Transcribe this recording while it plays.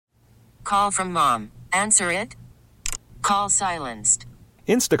Call from mom. Answer it. Call silenced.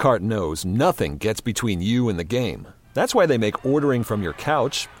 Instacart knows nothing gets between you and the game. That's why they make ordering from your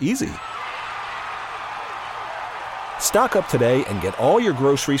couch easy. Stock up today and get all your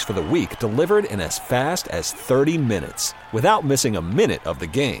groceries for the week delivered in as fast as 30 minutes without missing a minute of the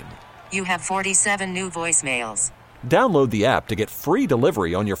game. You have 47 new voicemails. Download the app to get free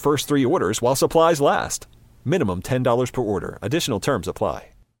delivery on your first 3 orders while supplies last. Minimum $10 per order. Additional terms apply.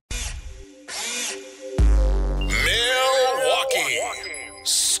 Milwaukee,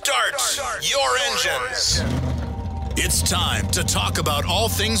 start your engines. It's time to talk about all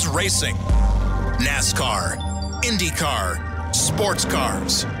things racing. NASCAR, IndyCar, sports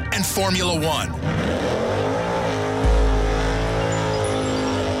cars, and Formula One.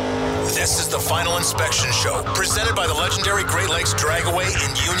 This is the Final Inspection Show, presented by the legendary Great Lakes Dragaway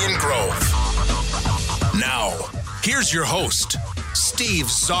in Union Grove. Now, here's your host, Steve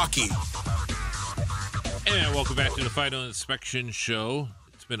Zocchi. And welcome back to the Final Inspection Show.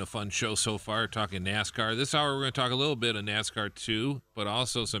 It's been a fun show so far, talking NASCAR. This hour, we're going to talk a little bit of NASCAR 2, but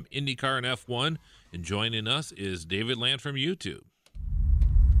also some IndyCar and F1. And joining us is David Land from YouTube.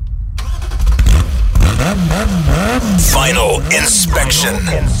 Final Inspection.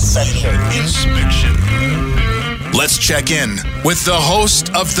 Let's check in with the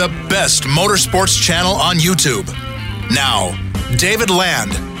host of the best motorsports channel on YouTube. Now, David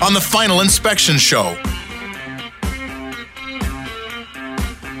Land on the Final Inspection Show.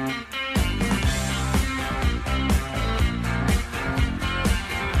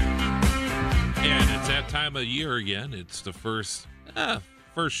 And it's that time of year again. It's the first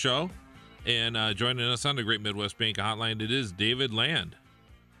show. And joining us on the Great Midwest Bank Hotline, it is David Land.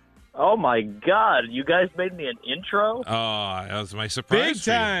 Oh, my God. You guys made me an intro? Oh, that was my surprise. Big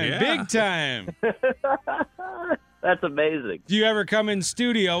time, big time. That's amazing. If you ever come in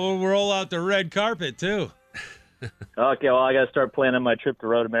studio, we'll roll out the red carpet, too. Okay, well, I got to start planning my trip to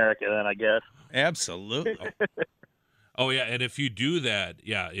Road America then, I guess. Absolutely. Oh, yeah, and if you do that,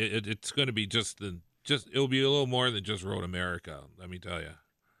 yeah, it's going to be it'll be a little more than just Road America, let me tell you.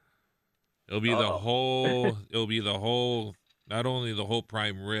 It'll be the whole, not only the whole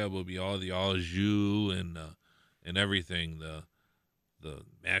prime rib, it'll be all the au jus and everything, the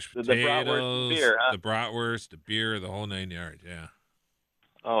mashed potatoes, the bratwurst, the beer, the whole 9 yards, yeah.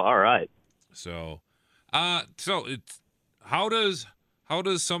 Oh, all right. So it's how does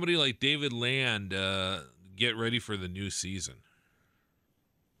somebody like David Land get ready for the new season?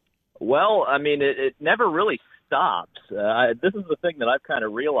 Well, I mean, it never really stops. This is the thing that I've kind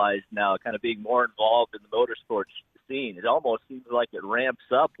of realized now, kind of being more involved in the motorsports scene. It almost seems like it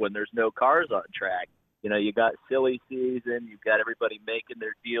ramps up when there's no cars on track. You know, you got silly season, you've got everybody making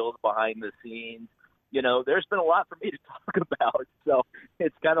their deals behind the scenes. You know, there's been a lot for me to talk about. So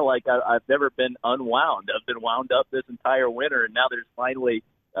it's kind of like I've never been unwound. I've been wound up this entire winter, and now there's finally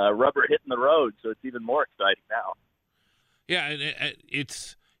rubber hitting the road. So it's even more exciting now. Yeah, and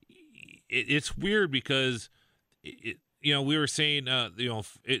it's weird because we were saying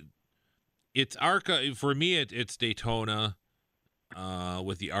it's ARCA for me. It's Daytona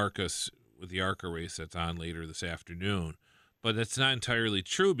with the ARCA race that's on later this afternoon. But that's not entirely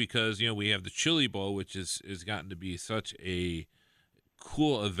true because, we have the Chili Bowl, which is gotten to be such a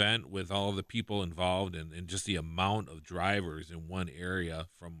cool event with all of the people involved and just the amount of drivers in one area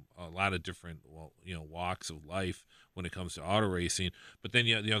from a lot of different, walks of life when it comes to auto racing. But then,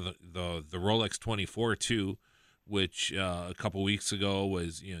 the Rolex 24 too, which a couple weeks ago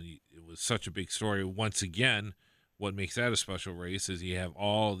was, it was such a big story. Once again, what makes that a special race is you have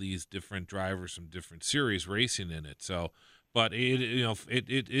all these different drivers from different series racing in it. So, but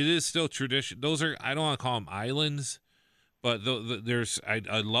it is still tradition. Those are, I don't want to call them islands, but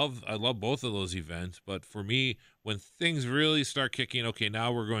I love both of those events. But for me, when things really start kicking, okay,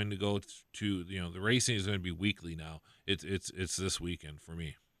 now we're going to go to the racing is going to be weekly now. It's this weekend for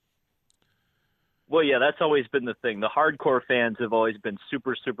me. Well, yeah, that's always been the thing. The hardcore fans have always been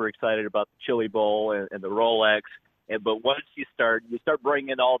super, super excited about the Chili Bowl and the Rolex. But once you start bringing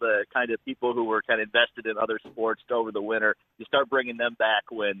in all the kind of people who were kind of invested in other sports over the winter, you start bringing them back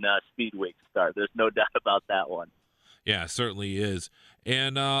when Speed Weeks start. There's no doubt about that one. Yeah, it certainly is.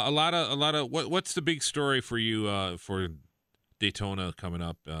 And a lot of what's the big story for you for Daytona coming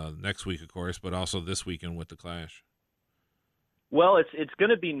up next week, of course, but also this weekend with the Clash? Well, it's going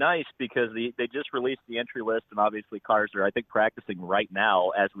to be nice because they just released the entry list, and obviously cars are, I think, practicing right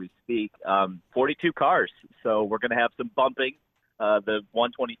now as we speak. 42 cars, so we're going to have some bumping. The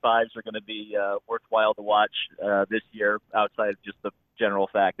 125s are going to be worthwhile to watch this year, outside of just the general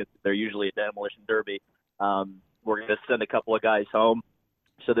fact that they're usually a demolition derby. We're going to send a couple of guys home.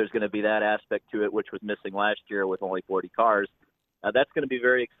 So there's going to be that aspect to it, which was missing last year with only 40 cars. That's going to be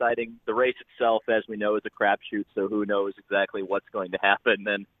very exciting. The race itself, as we know, is a crapshoot, so who knows exactly what's going to happen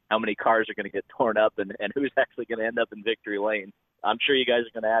and how many cars are going to get torn up and who's actually going to end up in victory lane. I'm sure you guys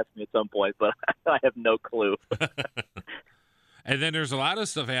are going to ask me at some point, but I have no clue. And then there's a lot of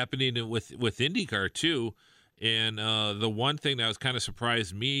stuff happening with IndyCar, too. And the one thing that was kind of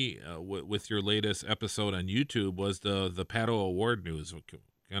surprised me with your latest episode on YouTube was the Pato Award news.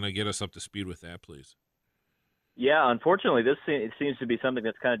 Kind of get us up to speed with that, please. Yeah, unfortunately, it seems to be something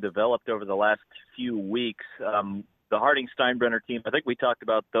that's kind of developed over the last few weeks. The Harding Steinbrenner team, I think we talked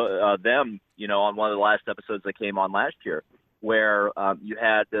about them, on one of the last episodes that came on last year, where you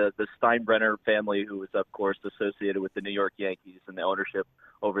had the Steinbrenner family, who was, of course, associated with the New York Yankees and the ownership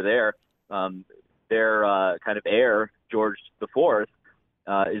over there. Their kind of heir, George IV,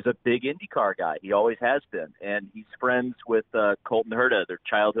 is a big IndyCar guy. He always has been. And he's friends with Colton Herta, their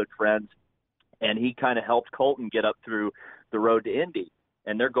childhood friends. And he kind of helped Colton get up through the road to Indy.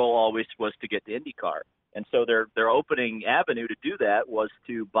 And their goal always was to get to IndyCar. And so their opening avenue to do that was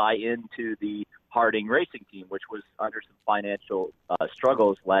to buy into the Harding Racing team, which was under some financial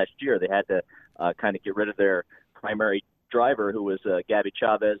struggles last year. They had to kind of get rid of their primary driver, who was Gabby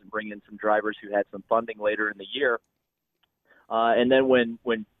Chavez, and bring in some drivers who had some funding later in the year. And then when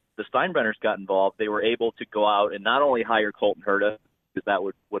the Steinbrenners got involved, they were able to go out and not only hire Colton Herta, because that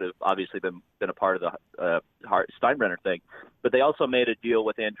would have obviously been a part of the Steinbrenner thing, but they also made a deal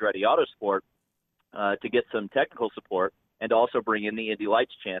with Andretti Autosport to get some technical support and also bring in the Indy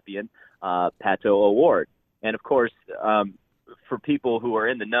Lights champion, Pato O'Ward. And, of course, for people who are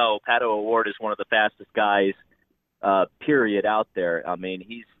in the know, Pato O'Ward is one of the fastest guys, period, out there. I mean,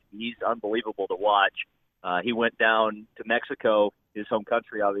 he's unbelievable to watch. He went down to Mexico, his home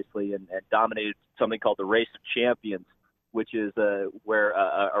country, obviously, and dominated something called the Race of Champions, which is where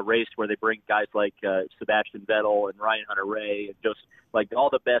a race where they bring guys like Sebastian Vettel and Ryan Hunter-Reay and just like all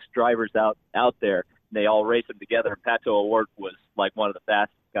the best drivers out there. And they all race them together. And Pato O'Ward was like one of the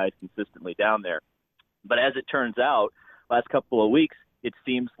fastest guys consistently down there. But as it turns out, last couple of weeks, it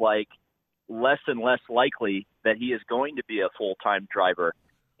seems like less and less likely that he is going to be a full-time driver.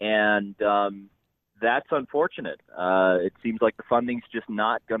 And that's unfortunate. It seems like the funding's just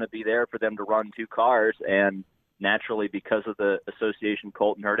not going to be there for them to run two cars. And naturally, because of the association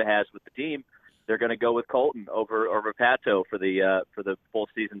Colton Herta has with the team, they're going to go with Colton over Pato for the full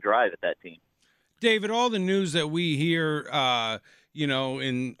season drive at that team. David, all the news that we hear,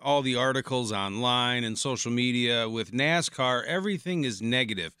 in all the articles online and social media with NASCAR, everything is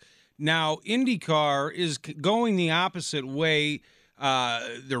negative. Now, IndyCar is going the opposite way.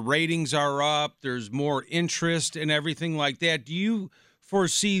 The ratings are up. There's more interest and everything like that. Do you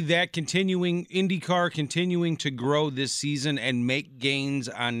foresee that IndyCar continuing to grow this season and make gains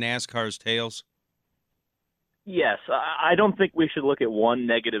on NASCAR's tails? Yes. I don't think we should look at one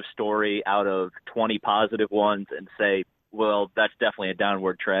negative story out of 20 positive ones and say, well, that's definitely a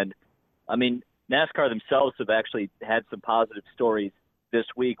downward trend. I mean, NASCAR themselves have actually had some positive stories this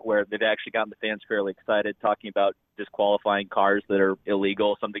week where they've actually gotten the fans fairly excited, talking about disqualifying cars that are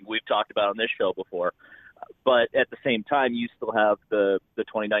illegal, something we've talked about on this show before. But at the same time, you still have the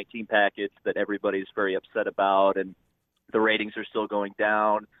 2019 package that everybody's very upset about, and the ratings are still going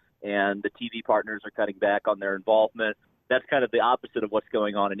down, and the TV partners are cutting back on their involvement. That's kind of the opposite of what's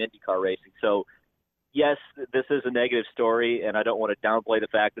going on in IndyCar racing. So, yes, this is a negative story, and I don't want to downplay the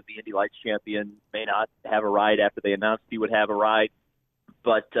fact that the Indy Lights champion may not have a ride after they announced he would have a ride.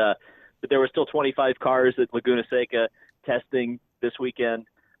 But there were still 25 cars at Laguna Seca testing this weekend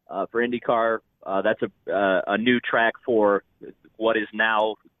for IndyCar. That's a new track for what is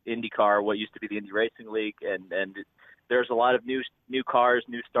now IndyCar, what used to be the Indy Racing League, and there's a lot of new cars,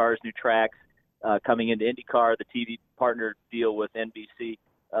 new stars, new tracks coming into IndyCar. The TV partner deal with NBC,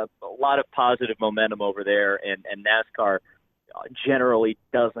 a lot of positive momentum over there, and NASCAR generally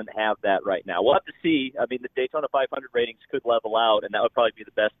doesn't have that right now. We'll have to see. I mean, the Daytona 500 ratings could level out, and that would probably be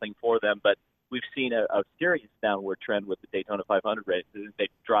the best thing for them, but we've seen a serious downward trend with the Daytona 500 ratings. They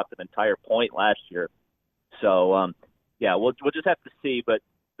dropped an entire point last year. So, we'll just have to see, but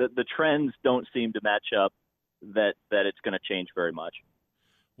the trends don't seem to match up that it's going to change very much.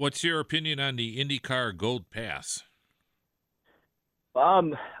 What's your opinion on the IndyCar Gold Pass?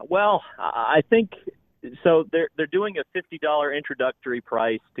 Well, I think so. They're doing a $50 introductory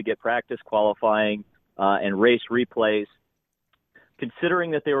price to get practice qualifying and race replays. Considering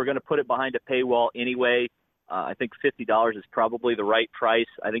that they were going to put it behind a paywall anyway, I think $50 is probably the right price.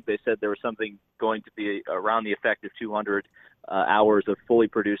 I think they said there was something going to be around the effect of 200 hours of fully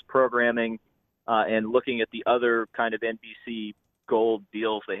produced programming. And looking at the other kind of NBC gold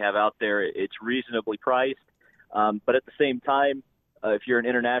deals they have out there, it's reasonably priced. But at the same time, if you're an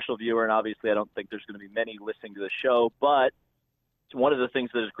international viewer, and obviously I don't think there's going to be many listening to the show, but one of the things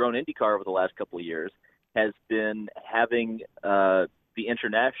that has grown IndyCar over the last couple of years has been having the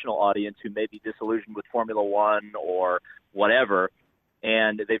international audience who may be disillusioned with Formula One or whatever,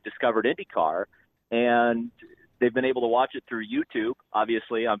 and they've discovered IndyCar, and they've been able to watch it through YouTube.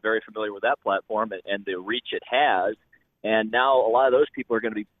 Obviously, I'm very familiar with that platform and the reach it has, and now a lot of those people are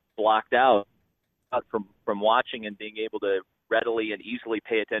going to be blocked out from watching and being able to readily and easily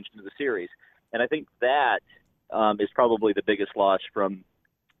pay attention to the series. And I think that is probably the biggest loss from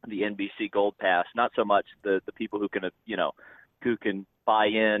the NBC Gold Pass. Not so much the people who can buy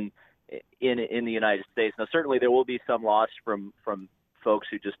in the United States. Now, certainly there will be some loss from folks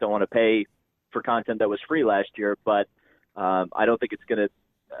who just don't want to pay for content that was free last year, but I don't think it's going to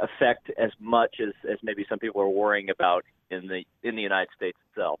affect as much as maybe some people are worrying about in the United States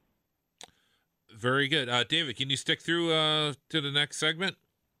itself. Very good. David, can you stick through to the next segment?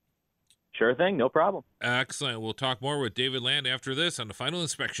 Sure thing, no problem. Excellent. We'll talk more with David Land after this on the Final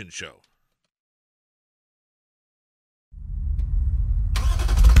Inspection Show.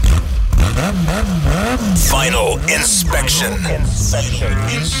 Final Inspection.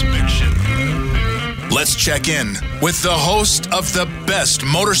 Let's check in with the host of the best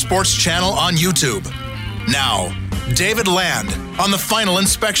motorsports channel on YouTube. Now, David Land on the Final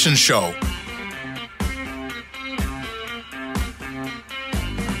Inspection Show.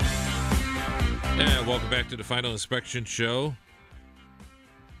 And welcome back to the Final Inspection Show.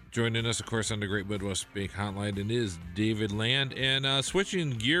 Joining us, of course, on the Great Midwest Bank Hotline, and is David Land. And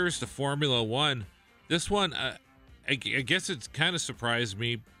switching gears to Formula One, this one, I guess it's kind of surprised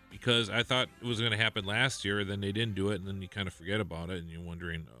me because I thought it was going to happen last year, then they didn't do it, and then you kind of forget about it, and you're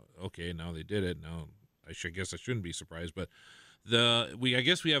wondering, okay, now they did it. Now, I guess I shouldn't be surprised, but I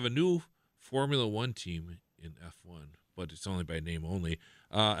guess we have a new Formula One team in F1, but it's only by name only.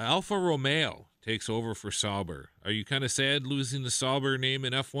 Alfa Romeo takes over for Sauber. Are you kind of sad losing the Sauber name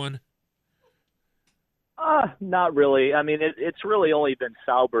in F1? Not really. I mean, it's really only been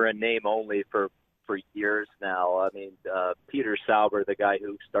Sauber in name only for years now. I mean, Peter Sauber, the guy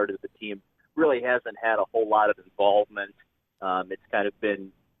who started the team, really hasn't had a whole lot of involvement. It's kind of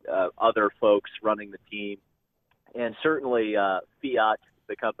been other folks running the team. And certainly Fiat,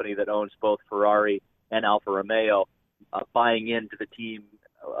 the company that owns both Ferrari and Alfa Romeo, buying into the team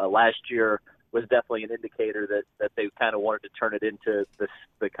last year was definitely an indicator that they kind of wanted to turn it into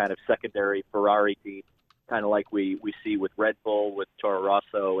the kind of secondary Ferrari team, kind of like we see with Red Bull, with Toro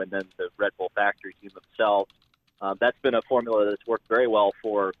Rosso, and then the Red Bull factory team themselves. That's been a formula that's worked very well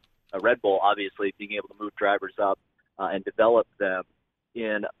for Red Bull, obviously, being able to move drivers up and develop them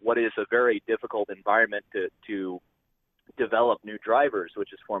in what is a very difficult environment to develop new drivers,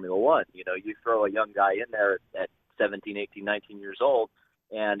 which is Formula One. You know, you throw a young guy in there at 17, 18, 19 years old,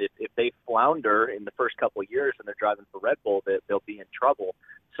 and if they flounder in the first couple of years and they're driving for Red Bull, they'll be in trouble.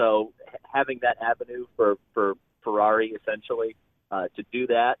 So having that avenue for Ferrari, essentially, to do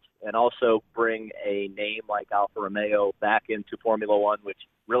that, and also bring a name like Alfa Romeo back into Formula One, which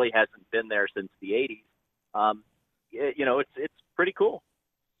really hasn't been there since the 80s, it's pretty cool.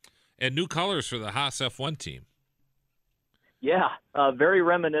 And new colors for the Haas F1 team. Yeah, very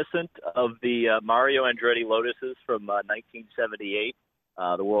reminiscent of the Mario Andretti Lotuses from 1978,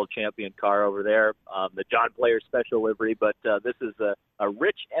 the world champion car over there, the John Player special livery, but this is a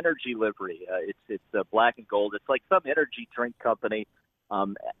rich energy livery. It's black and gold. It's like some energy drink company,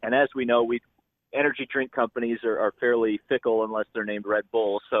 and as we know, energy drink companies are fairly fickle unless they're named Red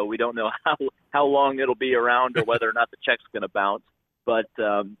Bull, so we don't know how long it'll be around or whether or not the check's going to bounce. But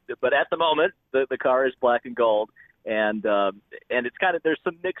at the moment, the car is black and gold. And it's kind of, there's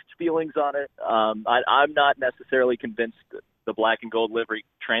some mixed feelings on it. I'm not necessarily convinced the black and gold livery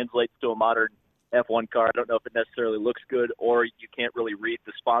translates to a modern F1 car. I don't know if it necessarily looks good, or you can't really read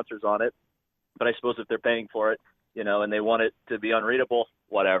the sponsors on it. But I suppose if they're paying for it, and they want it to be unreadable,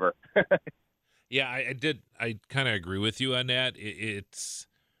 whatever. Yeah, I kind of agree with you on that. It's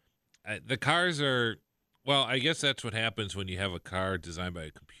the cars are, well, I guess that's what happens when you have a car designed by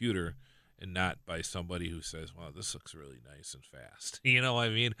a computer and not by somebody who says, "Well, this looks really nice and fast." You know what I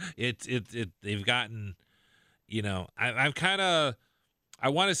mean? They've gotten, I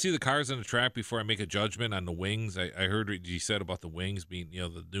want to see the cars on the track before I make a judgment on the wings. I heard what you said about the wings being,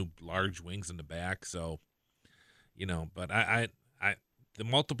 the new large wings in the back. So, but I the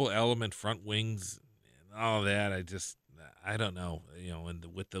multiple element front wings and all that, I don't know, and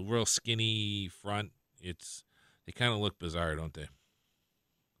with the real skinny front, they kind of look bizarre, don't they?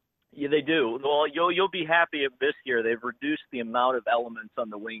 Yeah, they do. Well, you'll be happy if this year they've reduced the amount of elements on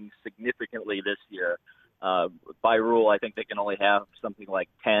the wings significantly this year. By rule, I think they can only have something like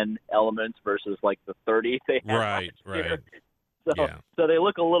 10 elements versus like the 30 they had last year. So they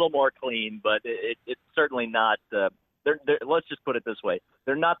look a little more clean, but it's certainly not. They're, let's just put it this way: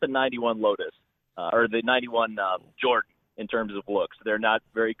 they're not the '91 Lotus or the '91 Jordan in terms of looks. They're not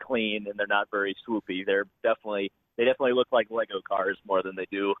very clean and they're not very swoopy. They definitely look like Lego cars more than they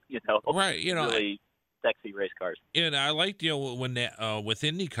do, really sexy race cars. And I liked, when they, with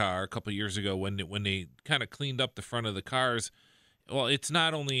IndyCar a couple of years ago, when they kind of cleaned up the front of the cars. Well, it's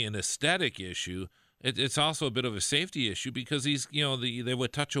not only an aesthetic issue, it's also a bit of a safety issue because they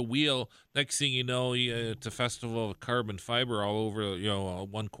would touch a wheel. Next thing you know, it's a festival of carbon fiber all over,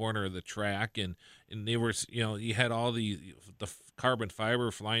 one corner of the track, and they were, you had all the carbon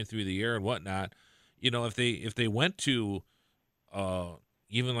fiber flying through the air and whatnot. If they went to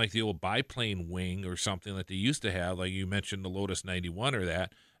even like the old biplane wing or something that they used to have, like you mentioned the Lotus 91 or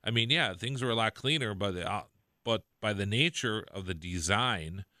that, I mean, yeah, things were a lot cleaner, but by the nature of the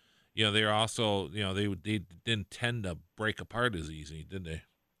design, they're also, they didn't tend to break apart as easy, did they?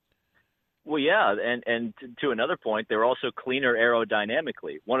 Well, yeah, and to another point, they're also cleaner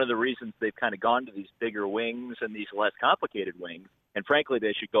aerodynamically. One of the reasons they've kind of gone to these bigger wings and these less complicated wings, and frankly,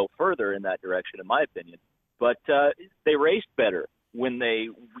 they should go further in that direction, in my opinion. But they raced better when they,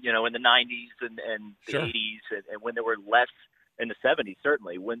 in the 90s and the 80s, and when there were less, in the 70s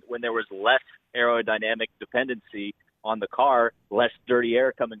certainly, when there was less aerodynamic dependency on the car, less dirty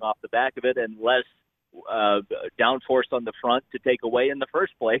air coming off the back of it, and less downforce on the front to take away in the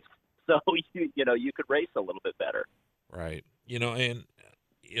first place. So you could race a little bit better, right?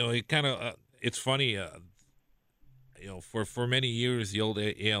 It kind of it's funny. For many years, the old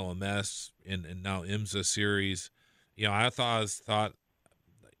ALMS and now IMSA series, I thought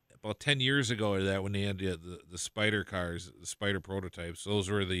about 10 years ago that when they had the Spider cars, the Spider prototypes, those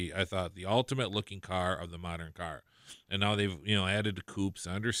were the ultimate looking car of the modern car, and now they've added the coupes.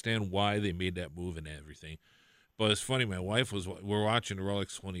 I understand why they made that move and everything. But it's funny, my wife we're watching the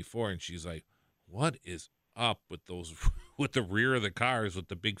Rolex 24, and she's like, what is up with those, with the rear of the cars with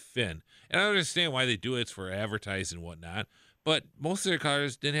the big fin? And I understand why they do it. It's for advertising and whatnot. But most of their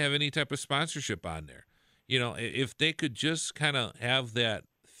cars didn't have any type of sponsorship on there. If they could just kind of have that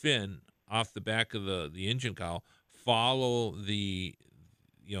fin off the back of the engine cowl, follow the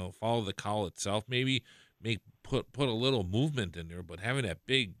cowl itself, maybe put a little movement in there, but having that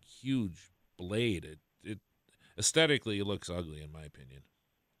big, huge blade, it aesthetically, it looks ugly, in my opinion.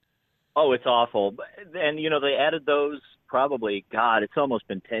 Oh, it's awful. And, they added those probably, God, it's almost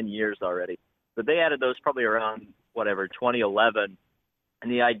been 10 years already. But they added those probably around, 2011.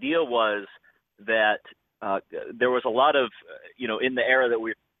 And the idea was that there was a lot of, in the era that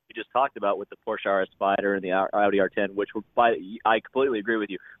we just talked about with the Porsche RS Spyder and the Audi R10, which were, I completely agree with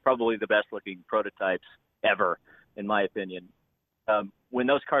you, probably the best-looking prototypes ever, in my opinion. When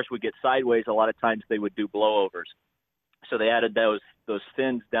those cars would get sideways, a lot of times they would do blowovers. So they added those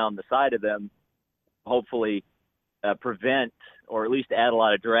fins down the side of them, hopefully prevent, or at least add a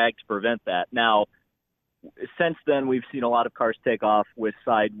lot of drag to prevent that. Now, since then, we've seen a lot of cars take off with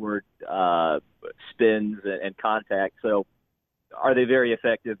sideward spins and contact. So are they very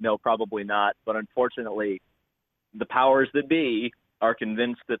effective? No, probably not. But unfortunately, the powers that be are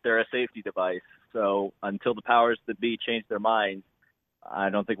convinced that they're a safety device. So until the powers that be change their minds, I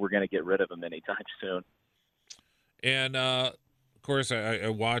don't think we're going to get rid of them anytime soon. And of course, I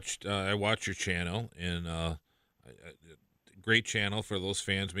watched your channel, and great channel for those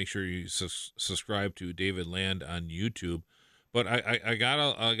fans. Make sure you subscribe to David Land on YouTube. But I got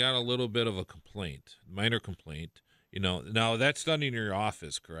a little bit of a complaint, minor complaint. Now that's done in your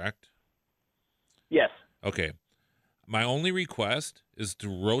office, correct? Yes. Okay. My only request is to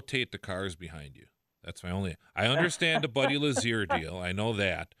rotate the cars behind you. That's my only. I understand the Buddy Lazier deal. I know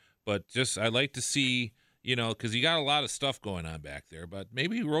that, but I'd like to see, because you got a lot of stuff going on back there. But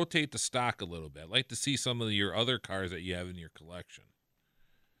maybe rotate the stock a little bit. I'd like to see some of your other cars that you have in your collection.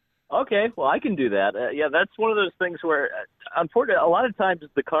 Okay, well, I can do that. Yeah, that's one of those things where, unfortunately, a lot of times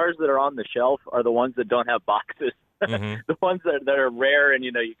the cars that are on the shelf are the ones that don't have boxes. Mm-hmm. The ones that are rare, and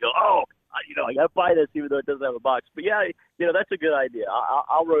you go, oh, I got to buy this even though it doesn't have a box. But yeah, that's a good idea.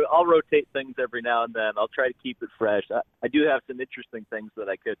 I'll rotate things every now and then. I'll try to keep it fresh. I do have some interesting things that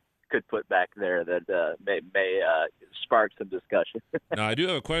I could put back there that may spark some discussion. Now, I do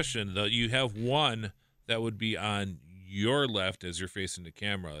have a question though. You have one that would be on your left as you're facing the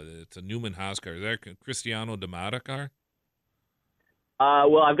camera. It's a Newman Haas car. Is that a Cristiano D'Amata car?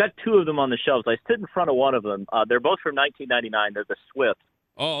 Well, I've got two of them on the shelves. I sit in front of one of them. They're both from 1999. They're the Swift.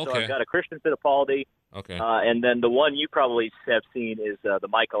 Oh, okay. So I've got a Christian Fittipaldi. Okay. And then the one you probably have seen is the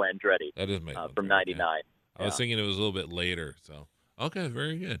Michael Andretti. That is Michael from Andretti, '99. yeah. I was thinking it was a little bit later. So okay,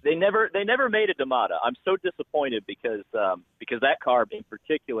 very good. They never made a D'Amata. I'm so disappointed because that car in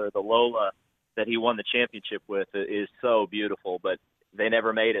particular, the Lola that he won the championship with, is so beautiful, but they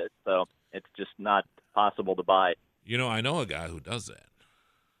never made it. So it's just not possible to buy. I know a guy who does that.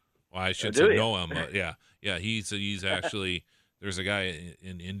 Well, I should Do say you? know him. Yeah. He's actually there's a guy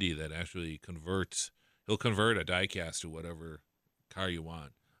in Indy that actually converts. He'll convert a diecast to whatever car you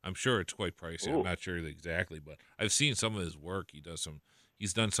want. I'm sure it's quite pricey. Ooh. I'm not sure exactly, but I've seen some of his work. He's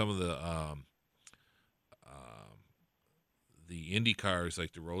done some of the Indy cars,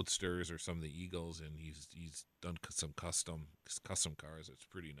 like the Roadsters or some of the Eagles, and he's done some custom cars. It's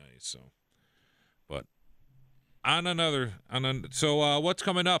pretty nice. So, but so what's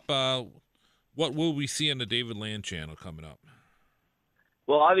coming up? What will we see on the David Land channel coming up?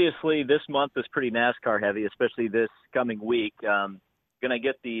 Well, obviously this month is pretty NASCAR heavy, especially this coming week. Going to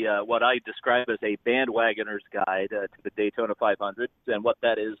get the what I describe as a bandwagoner's guide to the Daytona 500, and what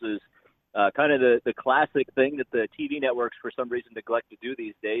that is kind of the classic thing that the TV networks for some reason neglect to do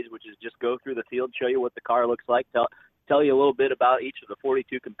these days, which is just go through the field, show you what the car looks like, tell you a little bit about each of the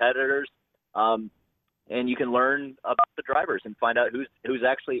 42 competitors, and you can learn about the drivers and find out who's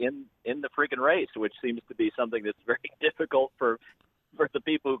actually in the freaking race, which seems to be something that's very difficult for the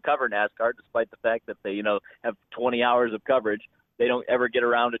people who cover NASCAR, despite the fact that they have 20 hours of coverage. They don't ever get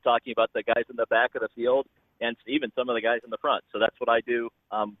around to talking about the guys in the back of the field and even some of the guys in the front. So that's what I do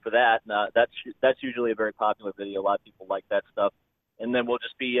for that. And, that's usually a very popular video. A lot of people like that stuff. And then we'll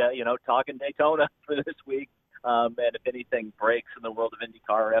just be, talking Daytona for this week. And if anything breaks in the world of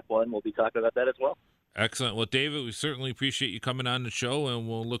IndyCar or F1, we'll be talking about that as well. Excellent. Well, David, we certainly appreciate you coming on the show, and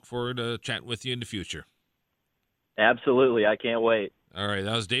we'll look forward to chatting with you in the future. Absolutely. I can't wait. All right,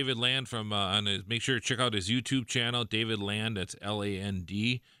 that was David Land from. Make sure to check out his YouTube channel, David Land. That's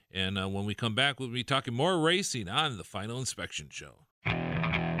LAND. And when we come back, we'll be talking more racing on the Final Inspection Show.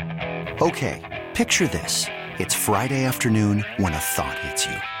 Okay, picture this: it's Friday afternoon when a thought hits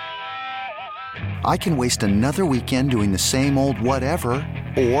you. I can waste another weekend doing the same old whatever,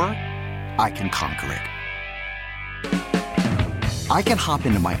 or I can conquer it. I can hop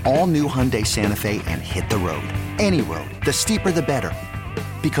into my all-new Hyundai Santa Fe and hit the road. Any road. The steeper, the better.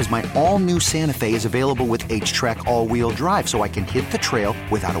 Because my all-new Santa Fe is available with H-Track all-wheel drive, so I can hit the trail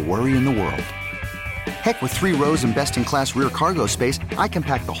without a worry in the world. Heck, with 3 rows and best-in-class rear cargo space, I can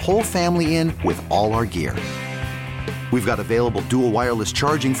pack the whole family in with all our gear. We've got available dual wireless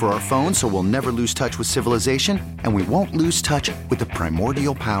charging for our phones, so we'll never lose touch with civilization, and we won't lose touch with the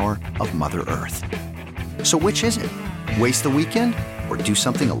primordial power of Mother Earth. So which is it? Waste the weekend or do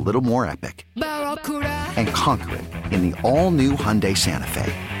something a little more epic? And conquer it in the all-new Hyundai Santa Fe.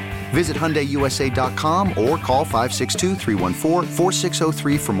 Visit HyundaiUSA.com or call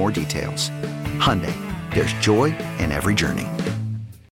 562-314-4603 for more details. Hyundai, there's joy in every journey.